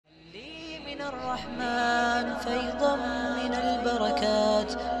الرحمن فيضا من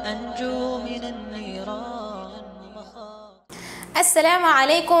البركات أنجو من النيران. Assalamu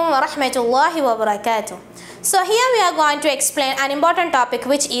alaikum wa rahmatullahi wa barakatuh. So here we are going to explain an important topic,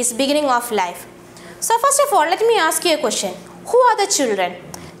 which is beginning of life. So first of all, let me ask you a question. Who are the children?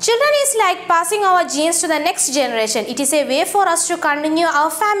 Children is like passing our genes to the next generation. It is a way for us to continue our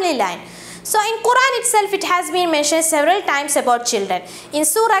family line. So in Quran itself, it has been mentioned several times about children. In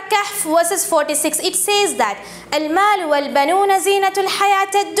Surah Kahf verses 46, it says that Al-mal wal-banuna zinatul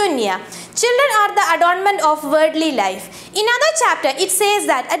hayat ad-dunya. Children are the adornment of worldly life. In another chapter, it says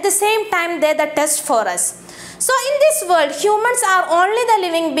that at the same time they are the test for us. So in this world, humans are only the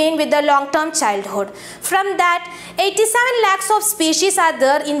living being with the long-term childhood. From that, 87 lakhs of species are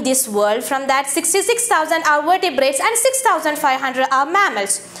there in this world. From that, 66,000 are vertebrates and 6,500 are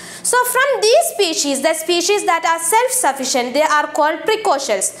mammals. So from these species, the species that are self-sufficient, they are called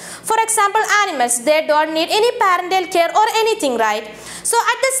precocious. For example, animals, they don't need any parental care or anything, right? So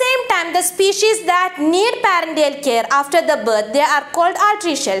at the same time, the species that need parental care after the birth, they are called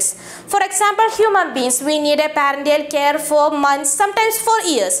altricials. For example, human beings, we need a parental care for months, sometimes for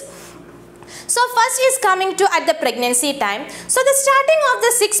years. So first is coming to at the pregnancy time. So the starting of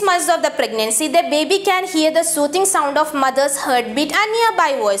the 6 months of the pregnancy, the baby can hear the soothing sound of mother's heartbeat and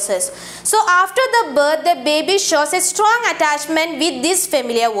nearby voices. So after the birth, the baby shows a strong attachment with these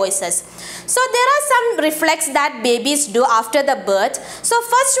familiar voices. So there are some reflex that babies do after the birth. So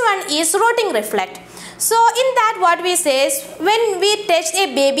first one is rooting reflex. So in that, what we say is, when we touch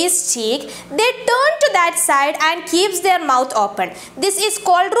a baby's cheek, they turn to that side and keeps their mouth open. This is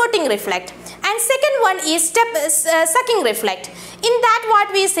called rooting reflex. And second one is sucking reflex. In that,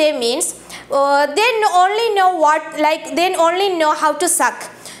 what we say means they only know how to suck.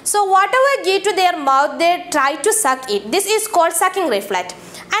 So whatever give to their mouth, they try to suck it. This is called sucking reflex.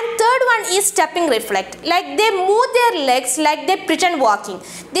 And third one is stepping reflex. Like they move their legs like they pretend walking.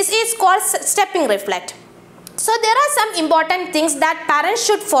 This is called stepping reflex. So there are some important things that parents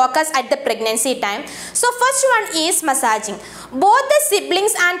should focus at the pregnancy time. So first one is massaging. Both the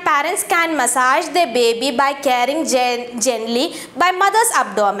siblings and parents can massage the baby by carrying gently by mother's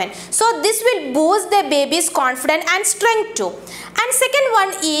abdomen. So this will boost the baby's confidence and strength too. And second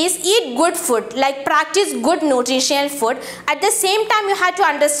one is eat good food, like practice good nutritional food. At the same time, you have to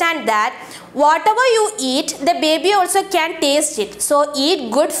understand that whatever you eat, the baby also can taste it. So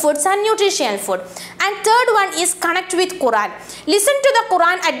eat good foods and nutritional food. And third one is connect with Quran. Listen to the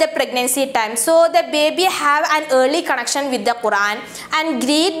Quran at the pregnancy time. So the baby have an early connection with the Quran and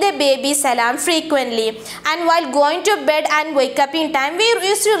greet the baby salam frequently. And while going to bed and wake up in time, we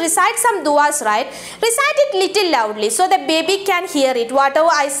used to recite some duas, right? Recite it little loudly so the baby can hear it, whatever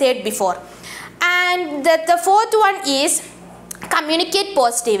I said before. And the fourth one is communicate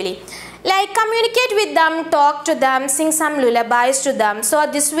positively. Like communicate with them, talk to them, sing some lullabies to them. So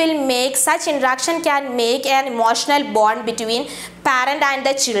this will make, such interaction can make an emotional bond between parent and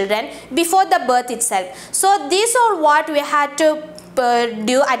the children before the birth itself. So these are what we had to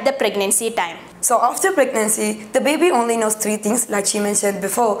do at the pregnancy time. So after pregnancy, the baby only knows 3 things like she mentioned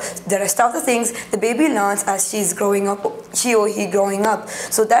before. The rest of the things the baby learns as she is growing up, she or he growing up.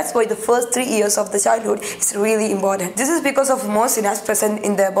 So that's why the first 3 years of the childhood is really important. This is because of more synapses present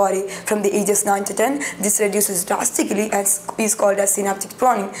in their body from the ages 9 to 10. This reduces drastically and is called as synaptic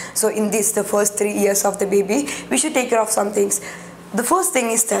pruning. So in this, the first 3 years of the baby, we should take care of some things. The first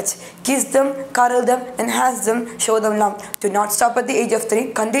thing is touch. Kiss them, cuddle them, enhance them, show them love. Do not stop at the age of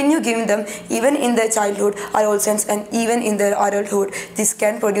 3. Continue giving them even in their childhood, adolescence, and even in their adulthood. This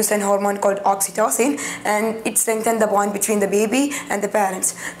can produce an hormone called oxytocin, and it strengthens the bond between the baby and the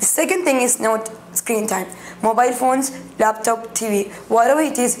parents. The second thing is not screen time. Mobile phones, laptop, TV, whatever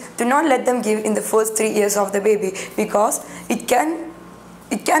it is, do not let them give in the first 3 years of the baby, because it can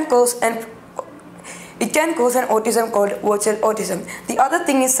cause an autism called virtual autism. The other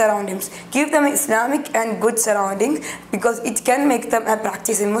thing is surroundings. Give them Islamic and good surroundings, because it can make them a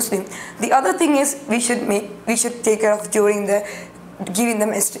practicing Muslim. The other thing is we should take care of during the giving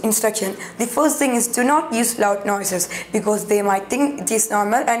them instruction. The first thing is do not use loud noises, because they might think it is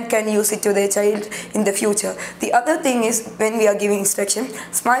normal and can use it to their child in the future. The other thing is when we are giving instruction,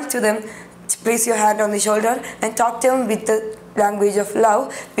 smile to them, place your hand on the shoulder and talk to them with the language of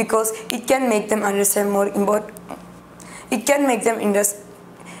love, because it can make them understand more about. It can make them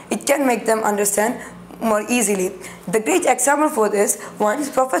understand more easily. The great example for this, once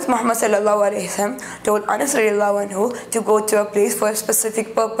Prophet Muhammad told Anas to go to a place for a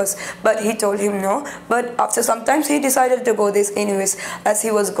specific purpose, but he told him no. But after some time he decided to go this anyways. As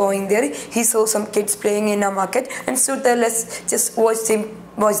he was going there, he saw some kids playing in a market and stood there, let's just watch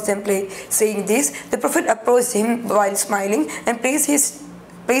them play. Saying this, the Prophet approached him while smiling and placed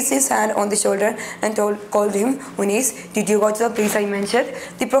his hand on the shoulder and called him, Unis, did you go to the place I mentioned?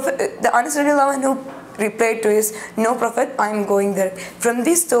 The Anas replied to his, no Prophet, I am going there. From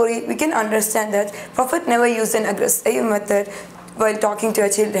this story, we can understand that Prophet never used an aggressive method while talking to our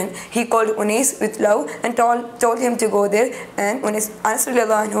children. He called Unis with love and told him to go there, and Anas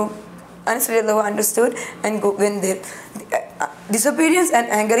understood and went there. Disobedience and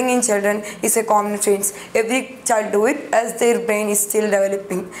angering in children is a common trend. Every child do it as their brain is still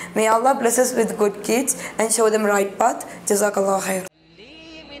developing. May Allah bless us with good kids and show them right path. Jazakallah khair.